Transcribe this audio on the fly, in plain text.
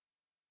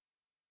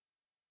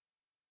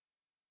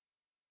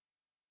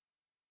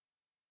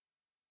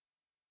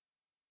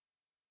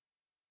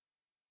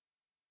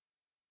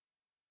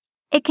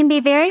It can be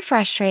very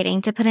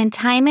frustrating to put in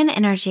time and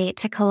energy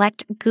to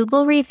collect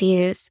Google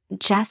reviews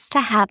just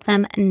to have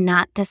them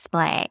not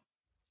display.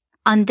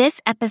 On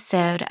this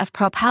episode of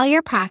Propel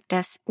Your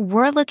Practice,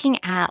 we're looking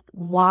at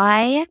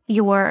why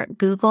your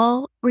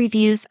Google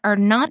reviews are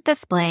not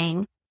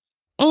displaying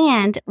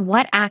and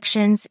what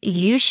actions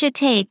you should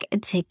take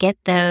to get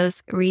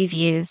those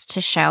reviews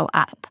to show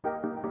up.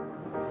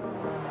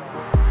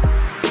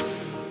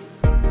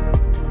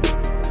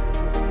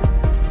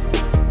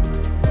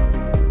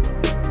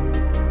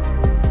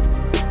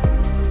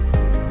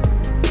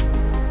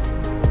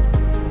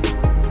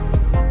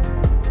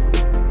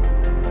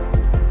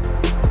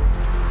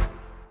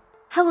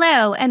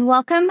 Hello, and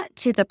welcome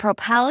to the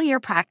Propel Your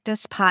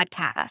Practice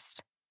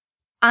podcast.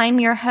 I'm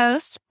your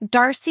host,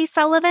 Darcy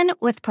Sullivan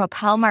with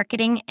Propel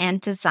Marketing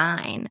and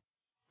Design.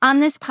 On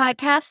this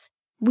podcast,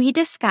 we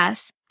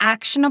discuss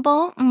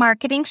actionable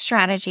marketing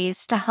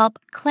strategies to help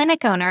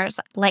clinic owners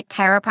like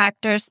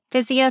chiropractors,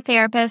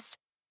 physiotherapists,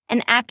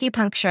 and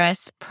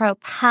acupuncturists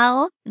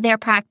propel their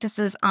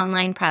practice's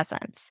online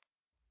presence.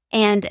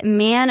 And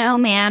man, oh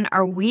man,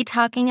 are we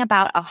talking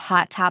about a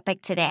hot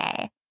topic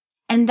today.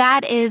 And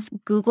that is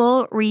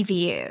Google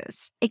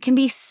reviews. It can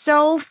be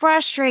so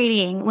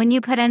frustrating when you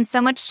put in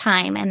so much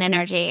time and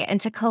energy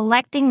into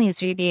collecting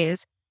these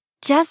reviews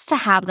just to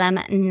have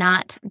them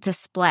not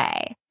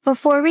display.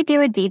 Before we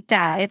do a deep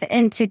dive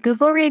into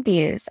Google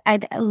reviews,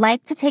 I'd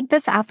like to take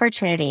this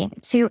opportunity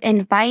to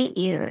invite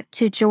you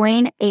to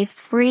join a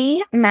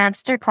free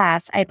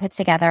masterclass I put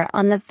together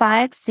on the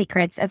 5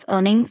 secrets of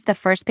owning the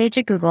first page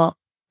of Google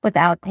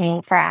without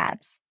paying for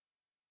ads.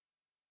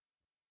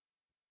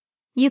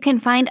 You can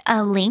find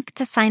a link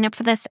to sign up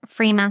for this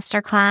free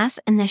masterclass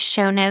in the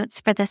show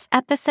notes for this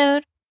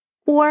episode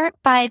or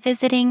by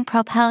visiting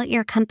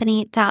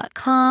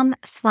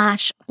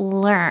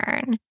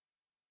propelyourcompany.com/learn.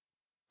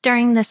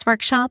 During this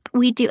workshop,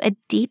 we do a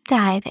deep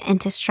dive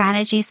into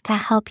strategies to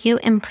help you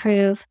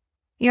improve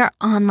your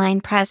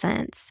online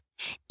presence,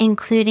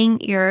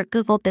 including your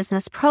Google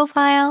Business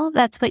Profile.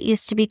 That's what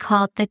used to be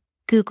called the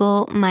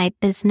Google My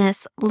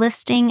Business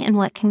listing and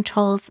what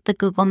controls the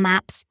Google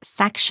Maps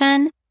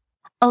section,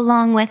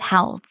 along with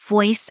how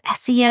voice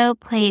SEO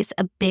plays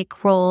a big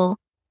role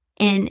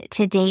in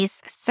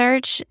today's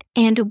search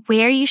and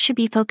where you should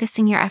be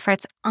focusing your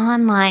efforts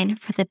online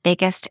for the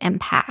biggest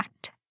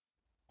impact.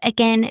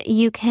 Again,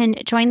 you can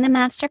join the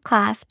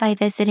masterclass by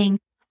visiting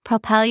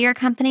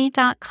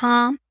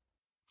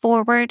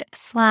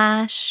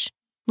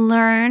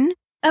propelyourcompany.com/learn.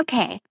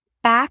 Okay,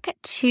 back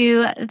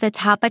to the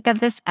topic of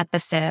this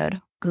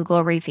episode,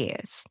 Google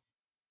reviews.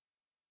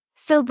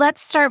 So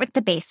let's start with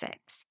the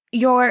basics.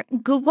 Your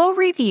Google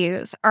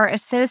reviews are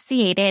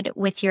associated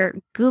with your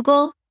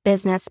Google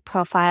Business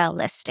Profile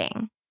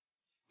listing.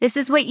 This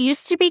is what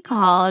used to be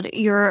called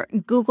your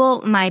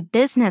Google My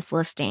Business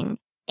listing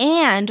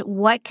and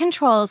what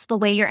controls the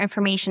way your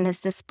information is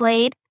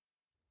displayed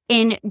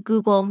in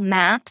Google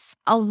Maps,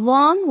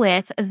 along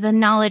with the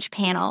knowledge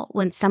panel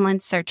when someone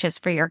searches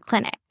for your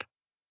clinic.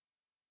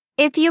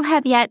 If you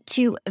have yet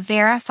to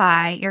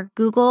verify your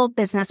Google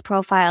Business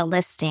Profile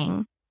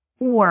listing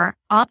or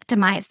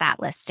optimize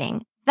that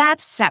listing,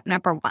 that's step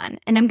number 1,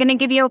 and I'm going to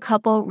give you a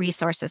couple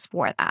resources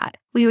for that.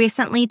 We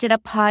recently did a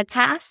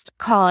podcast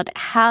called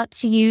How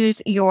to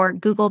Use Your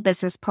Google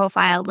Business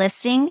Profile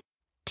Listing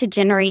to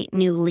Generate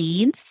New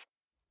Leads.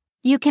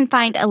 You can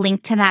find a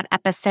link to that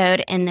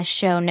episode in the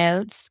show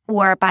notes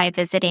or by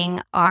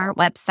visiting our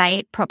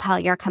website,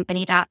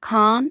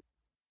 propelyourcompany.com.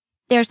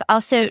 There's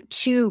also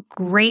 2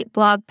 great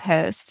blog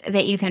posts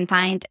that you can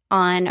find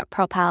on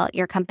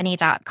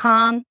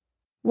propelyourcompany.com.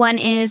 One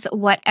is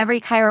what every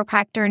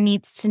chiropractor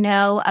needs to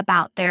know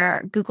about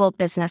their Google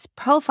Business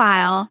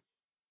Profile.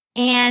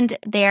 And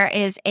there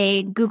is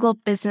a Google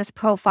Business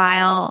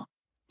Profile,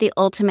 the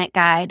ultimate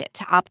guide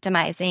to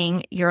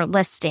optimizing your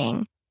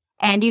listing.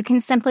 And you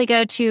can simply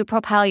go to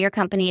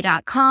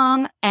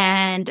propelyourcompany.com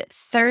and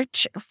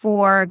search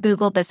for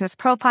Google Business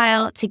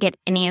Profile to get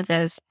any of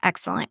those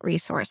excellent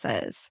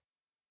resources.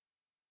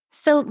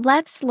 So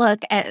let's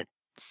look at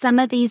some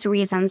of these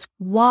reasons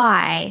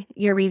why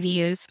your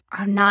reviews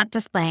are not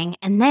displaying,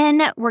 and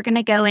then we're going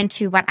to go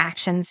into what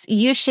actions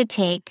you should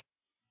take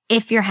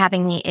if you're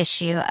having the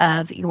issue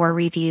of your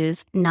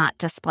reviews not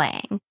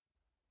displaying.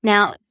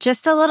 Now,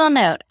 just a little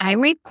note,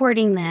 I'm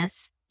recording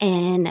this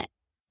in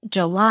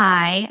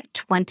July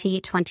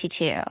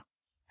 2022.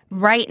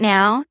 Right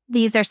now,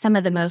 these are some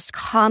of the most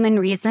common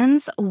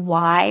reasons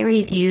why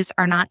reviews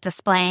are not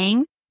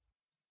displaying.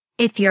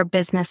 If your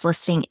business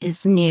listing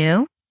is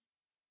new,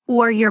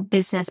 or your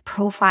business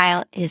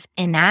profile is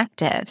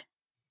inactive,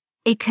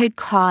 it could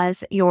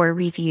cause your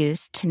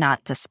reviews to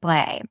not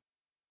display.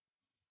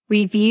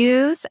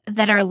 Reviews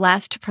that are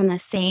left from the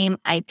same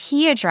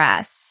IP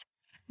address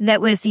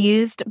that was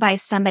used by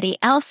somebody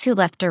else who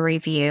left a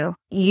review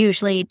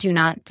usually do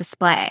not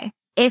display.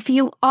 If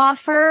you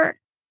offer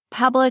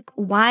public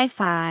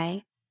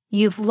Wi-Fi,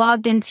 you've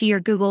logged into your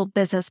Google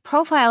Business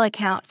Profile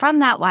account from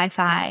that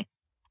Wi-Fi,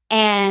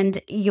 and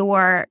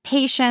your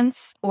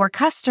patients or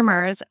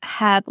customers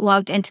have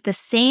logged into the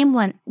same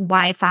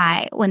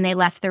Wi-Fi when they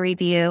left the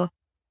review,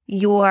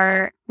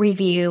 your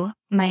review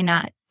might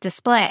not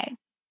display.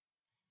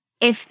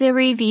 If the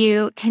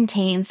review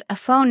contains a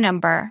phone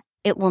number,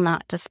 it will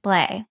not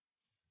display.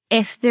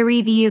 If the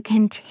review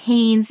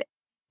contains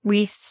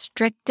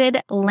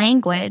restricted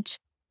language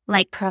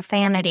like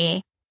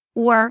profanity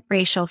or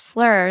racial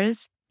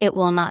slurs, it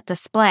will not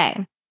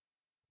display.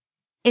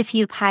 If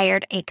you've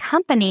hired a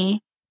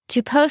company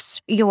to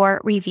post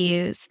your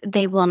reviews,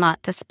 they will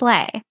not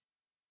display.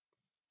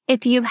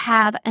 If you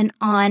have an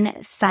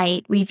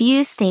on-site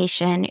review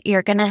station,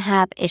 you're going to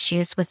have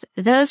issues with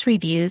those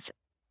reviews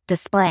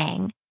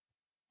displaying.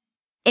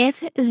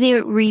 If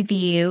the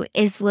review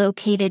is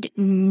located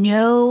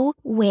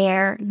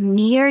nowhere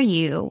near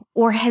you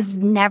or has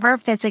never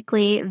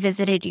physically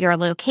visited your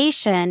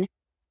location,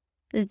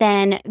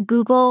 then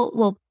Google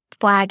will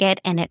flag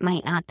it and it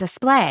might not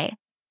display.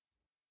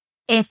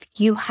 If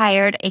you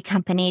hired a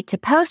company to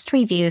post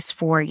reviews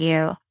for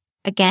you,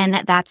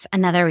 again, that's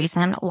another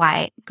reason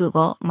why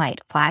Google might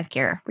flag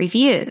your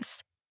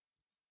reviews.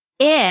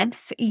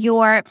 If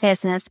your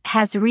business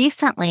has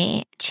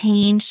recently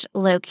changed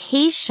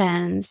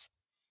locations,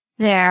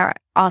 there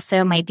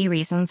also might be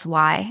reasons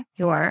why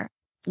your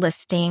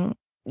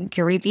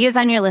reviews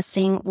on your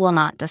listing will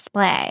not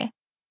display.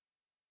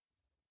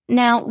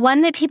 Now,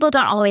 one that people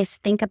don't always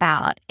think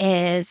about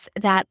is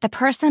that the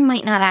person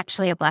might not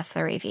actually have left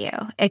the review.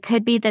 It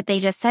could be that they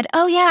just said,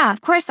 oh yeah,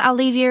 of course I'll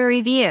leave you a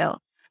review.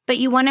 But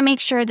you want to make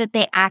sure that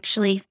they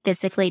actually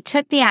physically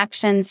took the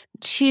actions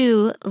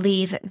to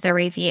leave the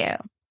review.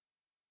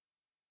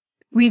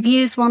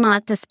 Reviews will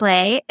not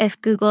display if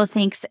Google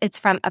thinks it's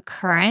from a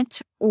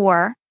current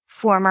or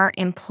former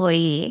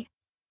employee.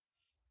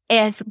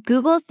 If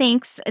Google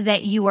thinks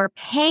that you are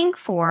paying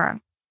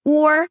for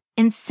or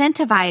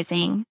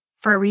incentivizing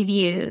for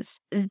reviews,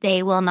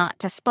 they will not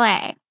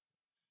display.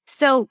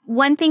 So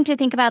one thing to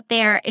think about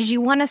there is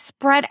you want to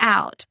spread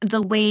out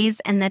the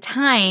ways and the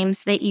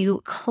times that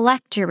you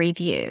collect your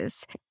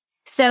reviews.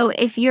 So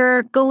if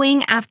you're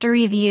going after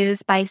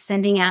reviews by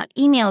sending out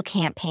email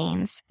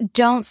campaigns,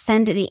 don't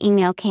send the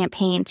email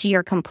campaign to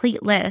your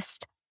complete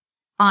list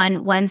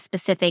on one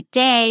specific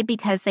day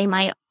because they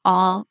might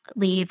all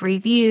leave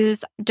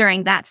reviews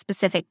during that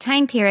specific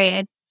time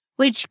period,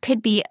 which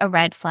could be a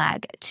red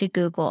flag to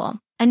Google.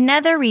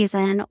 Another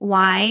reason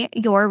why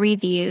your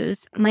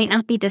reviews might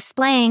not be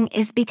displaying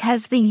is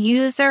because the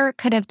user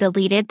could have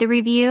deleted the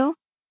review.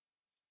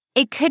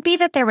 It could be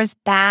that there was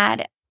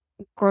bad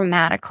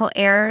grammatical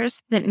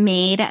errors that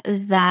made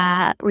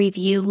the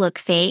review look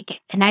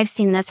fake. And I've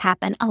seen this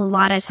happen a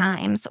lot of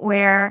times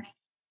where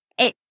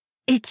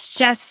it's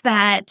just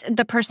that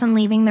the person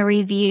leaving the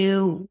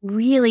review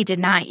really did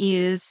not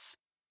use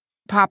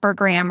proper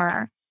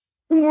grammar.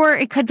 Or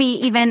it could be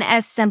even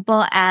as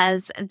simple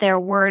as their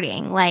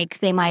wording, like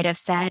they might have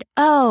said,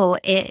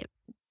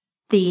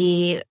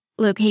 the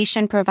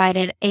location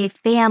provided a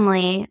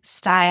family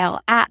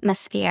style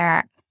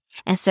atmosphere.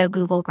 And so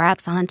Google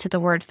grabs onto the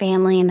word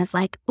family and is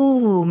like,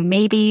 ooh,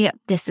 maybe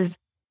this is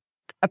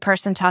a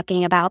person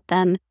talking about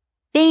them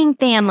being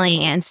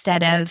family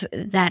instead of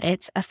that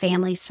it's a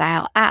family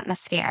style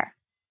atmosphere.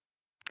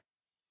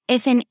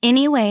 If in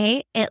any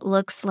way it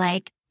looks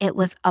like it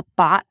was a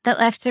bot that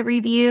left a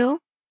review,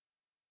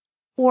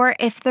 or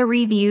if the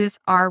reviews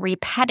are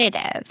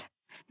repetitive,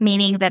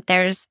 meaning that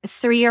there's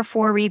 3 or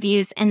 4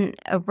 reviews in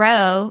a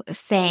row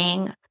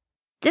saying,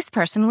 this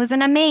person was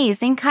an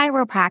amazing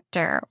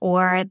chiropractor,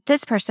 or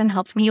this person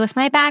helped me with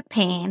my back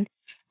pain,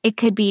 it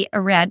could be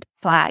a red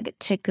flag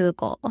to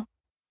Google.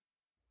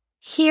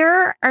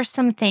 Here are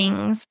some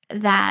things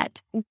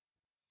that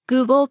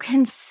Google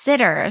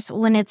considers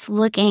when it's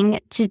looking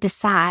to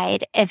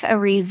decide if a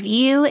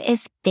review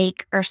is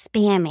fake or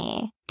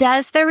spammy.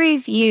 Does the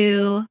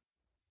review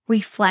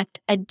reflect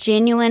a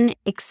genuine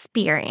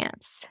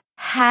experience?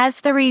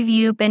 Has the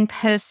review been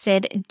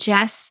posted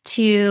just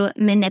to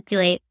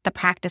manipulate the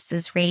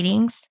practice's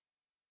ratings?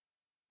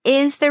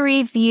 Is the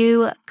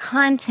review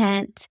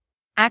content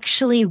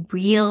actually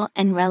real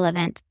and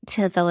relevant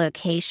to the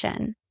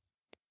location?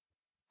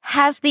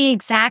 Has the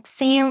exact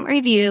same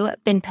review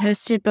been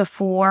posted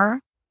before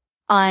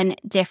on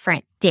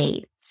different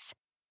dates?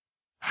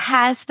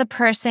 Has the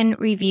person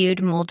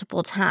reviewed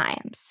multiple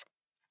times?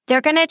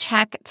 They're going to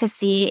check to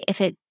see if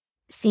it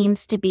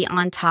seems to be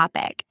on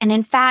topic. And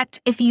in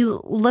fact, if you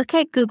look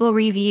at Google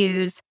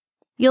reviews,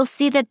 you'll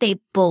see that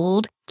they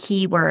bold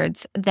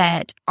keywords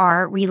that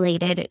are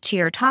related to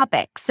your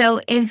topic.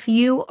 So if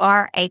you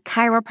are a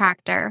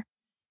chiropractor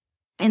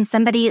and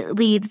somebody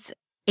leaves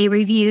a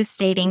review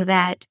stating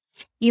that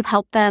you've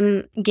helped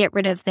them get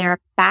rid of their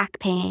back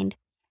pain,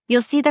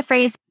 you'll see the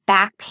phrase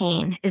back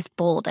pain is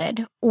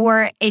bolded.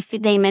 Or if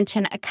they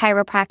mention a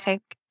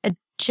chiropractic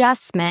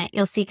adjustment,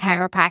 you'll see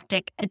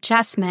chiropractic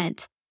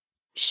adjustment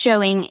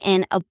showing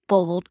in a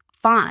bold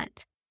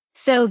font.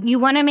 So you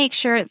want to make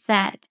sure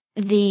that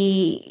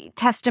the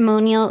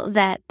testimonial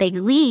that they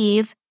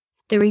leave,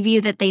 the review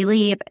that they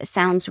leave,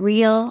 sounds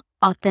real,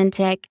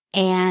 authentic,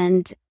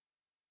 and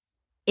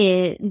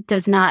it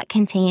does not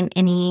contain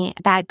any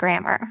bad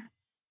grammar.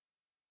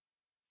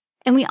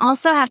 And we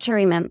also have to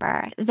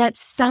remember that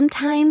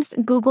sometimes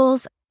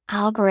Google's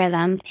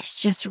algorithm is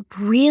just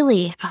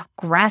really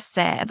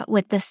aggressive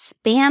with the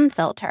spam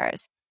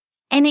filters,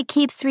 and it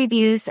keeps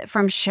reviews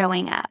from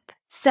showing up.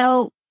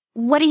 So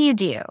what do you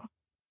do?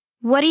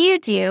 What do you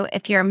do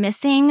if you're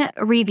missing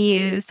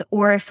reviews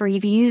or if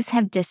reviews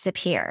have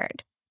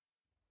disappeared?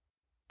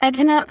 I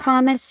cannot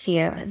promise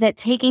you that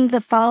taking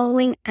the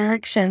following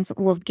actions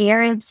will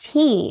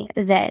guarantee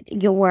that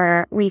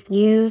your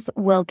reviews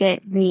will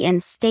get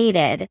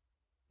reinstated,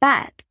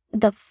 but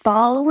the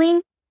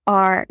following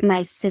are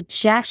my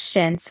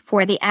suggestions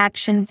for the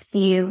actions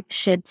you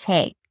should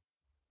take.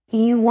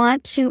 You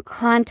want to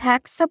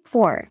contact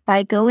support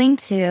by going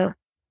to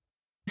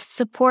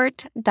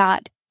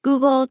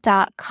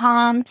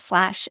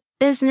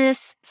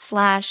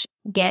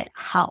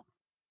support.google.com/business/get-help.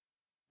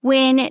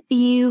 When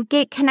you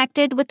get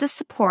connected with the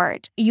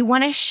support, you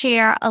want to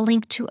share a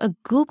link to a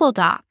Google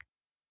Doc.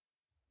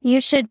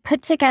 You should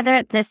put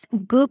together this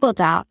Google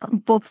Doc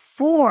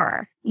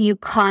before you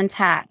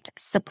contact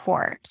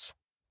support.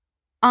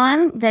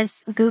 On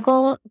this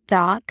Google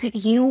Doc,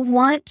 you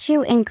want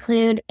to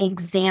include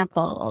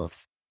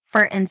examples.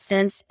 For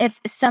instance, if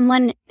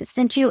someone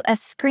sent you a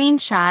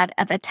screenshot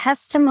of a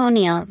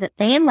testimonial that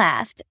they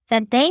left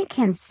that they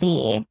can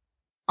see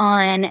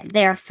on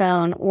their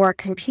phone or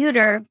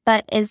computer,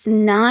 but is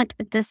not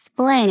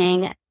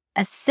displaying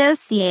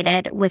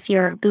associated with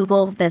your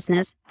Google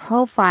Business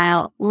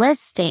Profile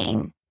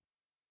listing,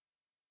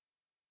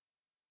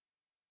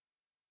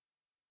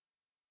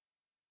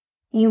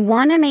 you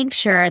want to make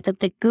sure that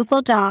the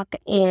Google Doc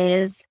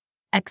is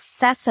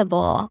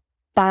accessible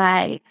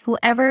by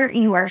whoever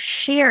you are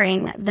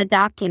sharing the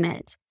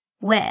document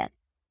with.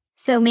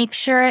 So make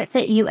sure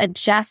that you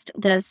adjust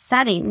those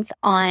settings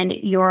on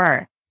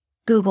your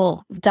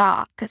Google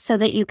Doc so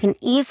that you can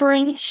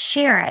easily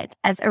share it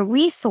as a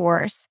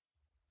resource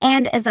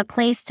and as a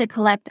place to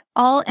collect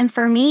all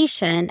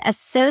information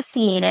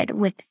associated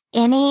with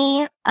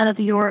any of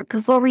your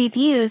Google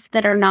reviews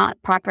that are not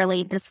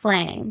properly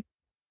displaying.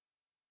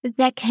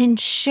 That can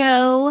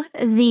show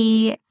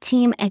the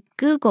team at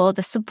Google,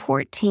 the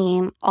support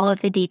team, all of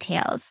the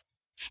details.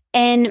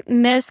 In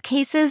most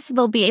cases,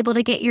 they'll be able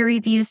to get your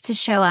reviews to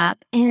show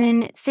up.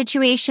 In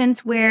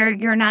situations where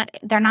they're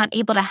not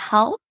able to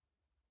help,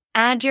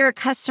 add your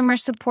customer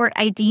support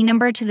ID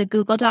number to the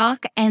Google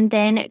Doc and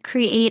then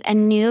create a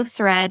new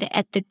thread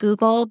at the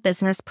Google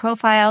Business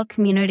Profile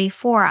Community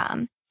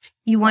Forum.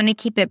 You want to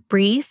keep it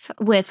brief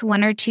with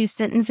 1 or 2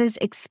 sentences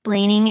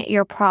explaining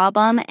your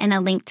problem and a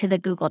link to the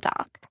Google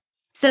Doc.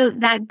 So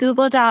that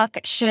Google Doc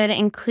should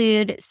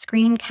include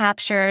screen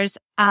captures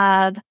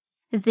of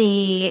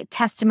the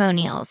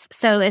testimonials.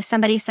 So if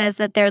somebody says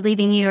that they're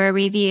leaving you a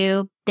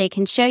review, they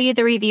can show you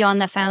the review on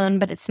the phone,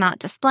 but it's not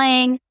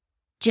displaying.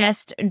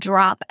 Just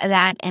drop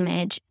that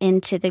image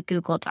into the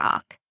Google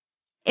Doc.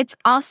 It's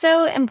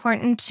also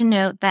important to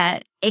note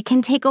that it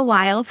can take a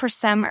while for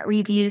some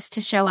reviews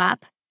to show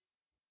up.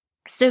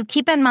 So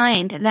keep in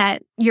mind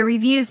that your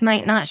reviews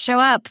might not show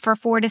up for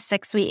 4 to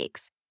 6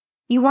 weeks.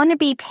 You want to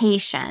be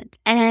patient.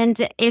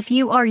 And if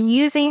you are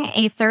using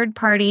a third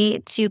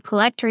party to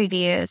collect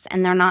reviews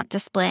and they're not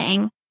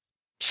displaying,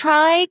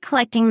 try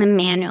collecting them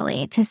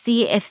manually to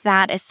see if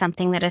that is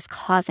something that is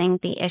causing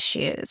the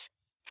issues.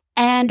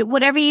 And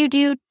whatever you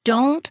do,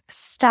 don't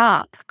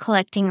stop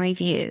collecting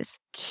reviews.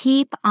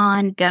 Keep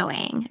on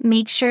going.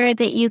 Make sure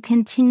that you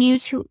continue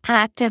to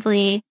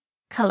actively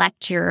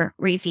collect your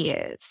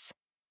reviews.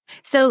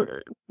 So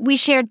we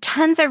shared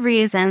tons of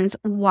reasons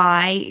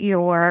why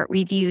your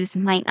reviews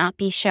might not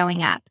be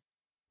showing up.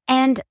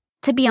 And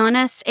to be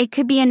honest, it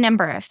could be a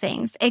number of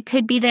things. It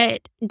could be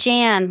that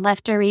Jan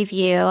left a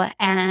review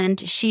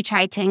and she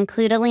tried to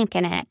include a link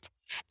in it.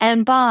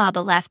 And Bob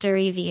left a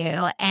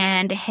review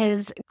and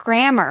his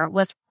grammar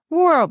was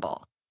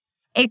horrible.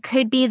 It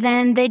could be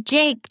then that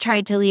Jake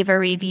tried to leave a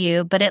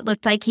review, but it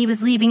looked like he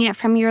was leaving it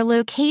from your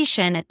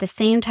location at the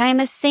same time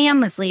as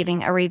Sam was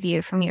leaving a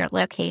review from your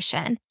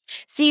location.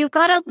 So you've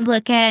got to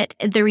look at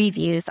the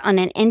reviews on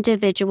an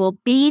individual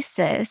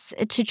basis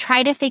to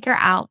try to figure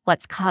out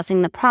what's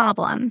causing the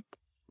problem.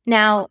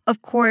 Now,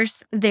 of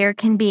course, there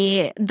can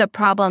be the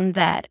problem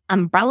that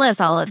umbrellas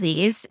all of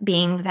these,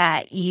 being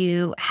that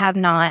you have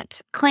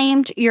not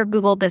claimed your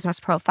Google Business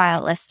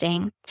Profile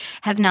listing,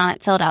 have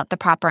not filled out the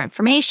proper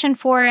information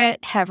for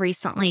it, have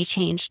recently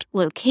changed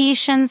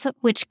locations,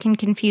 which can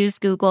confuse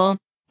Google,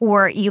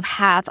 or you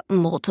have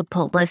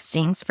multiple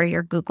listings for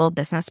your Google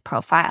Business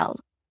Profile.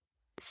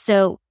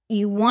 So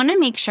you want to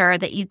make sure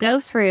that you go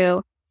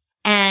through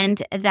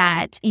and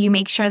that you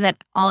make sure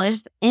that all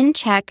is in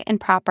check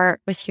and proper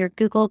with your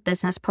Google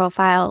Business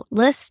Profile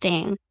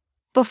listing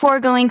before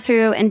going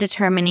through and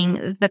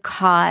determining the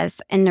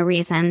cause and the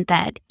reason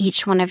that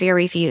each one of your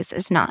reviews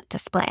is not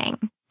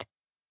displaying.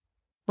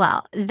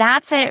 Well,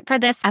 that's it for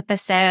this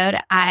episode.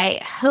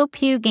 I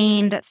hope you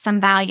gained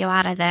some value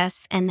out of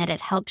this and that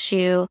it helps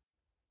you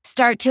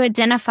start to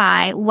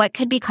identify what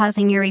could be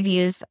causing your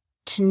reviews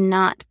to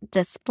not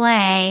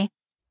display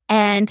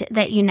and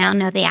that you now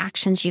know the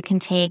actions you can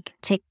take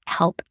to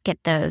help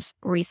get those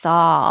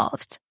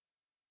resolved.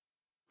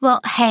 Well,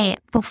 hey,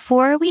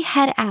 before we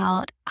head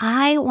out,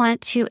 I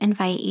want to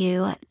invite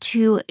you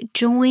to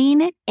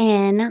join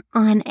in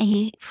on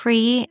a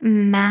free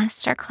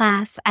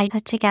masterclass I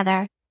put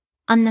together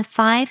on the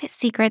 5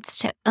 secrets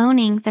to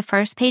owning the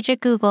first page of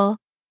Google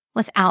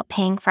without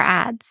paying for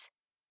ads.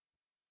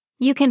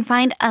 You can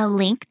find a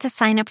link to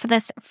sign up for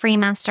this free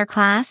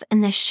masterclass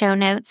in the show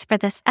notes for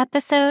this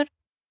episode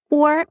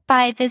or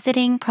by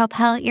visiting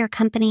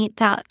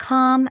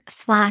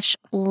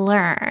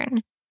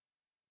propelyourcompany.com/learn.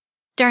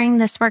 During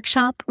this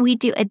workshop, we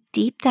do a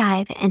deep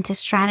dive into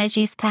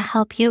strategies to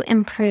help you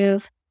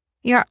improve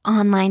your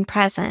online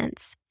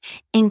presence,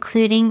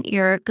 including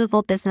your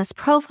Google Business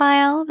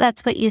Profile.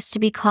 That's what used to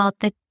be called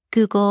the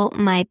Google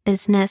My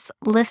Business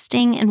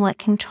listing and what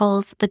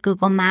controls the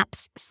Google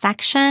Maps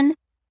section,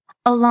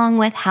 along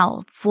with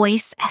how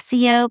voice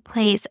SEO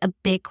plays a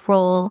big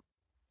role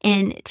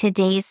in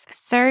today's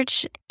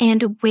search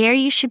and where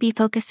you should be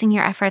focusing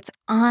your efforts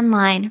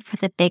online for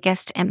the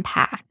biggest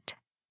impact.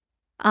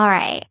 All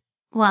right.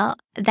 Well,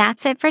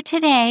 that's it for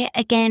today.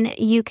 Again,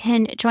 you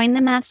can join the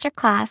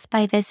masterclass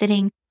by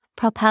visiting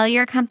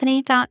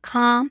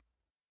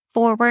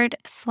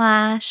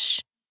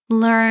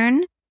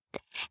propelyourcompany.com/learn.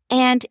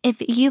 And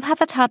if you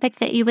have a topic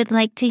that you would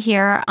like to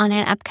hear on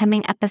an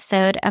upcoming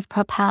episode of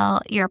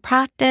Propel Your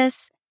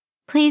Practice,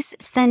 please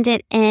send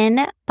it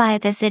in by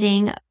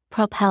visiting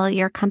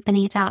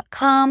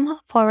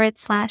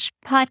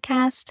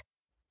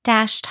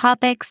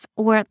propelyourcompany.com/podcast-topics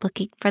or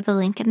looking for the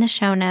link in the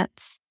show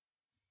notes.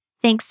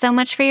 Thanks so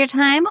much for your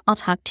time. I'll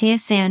talk to you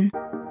soon.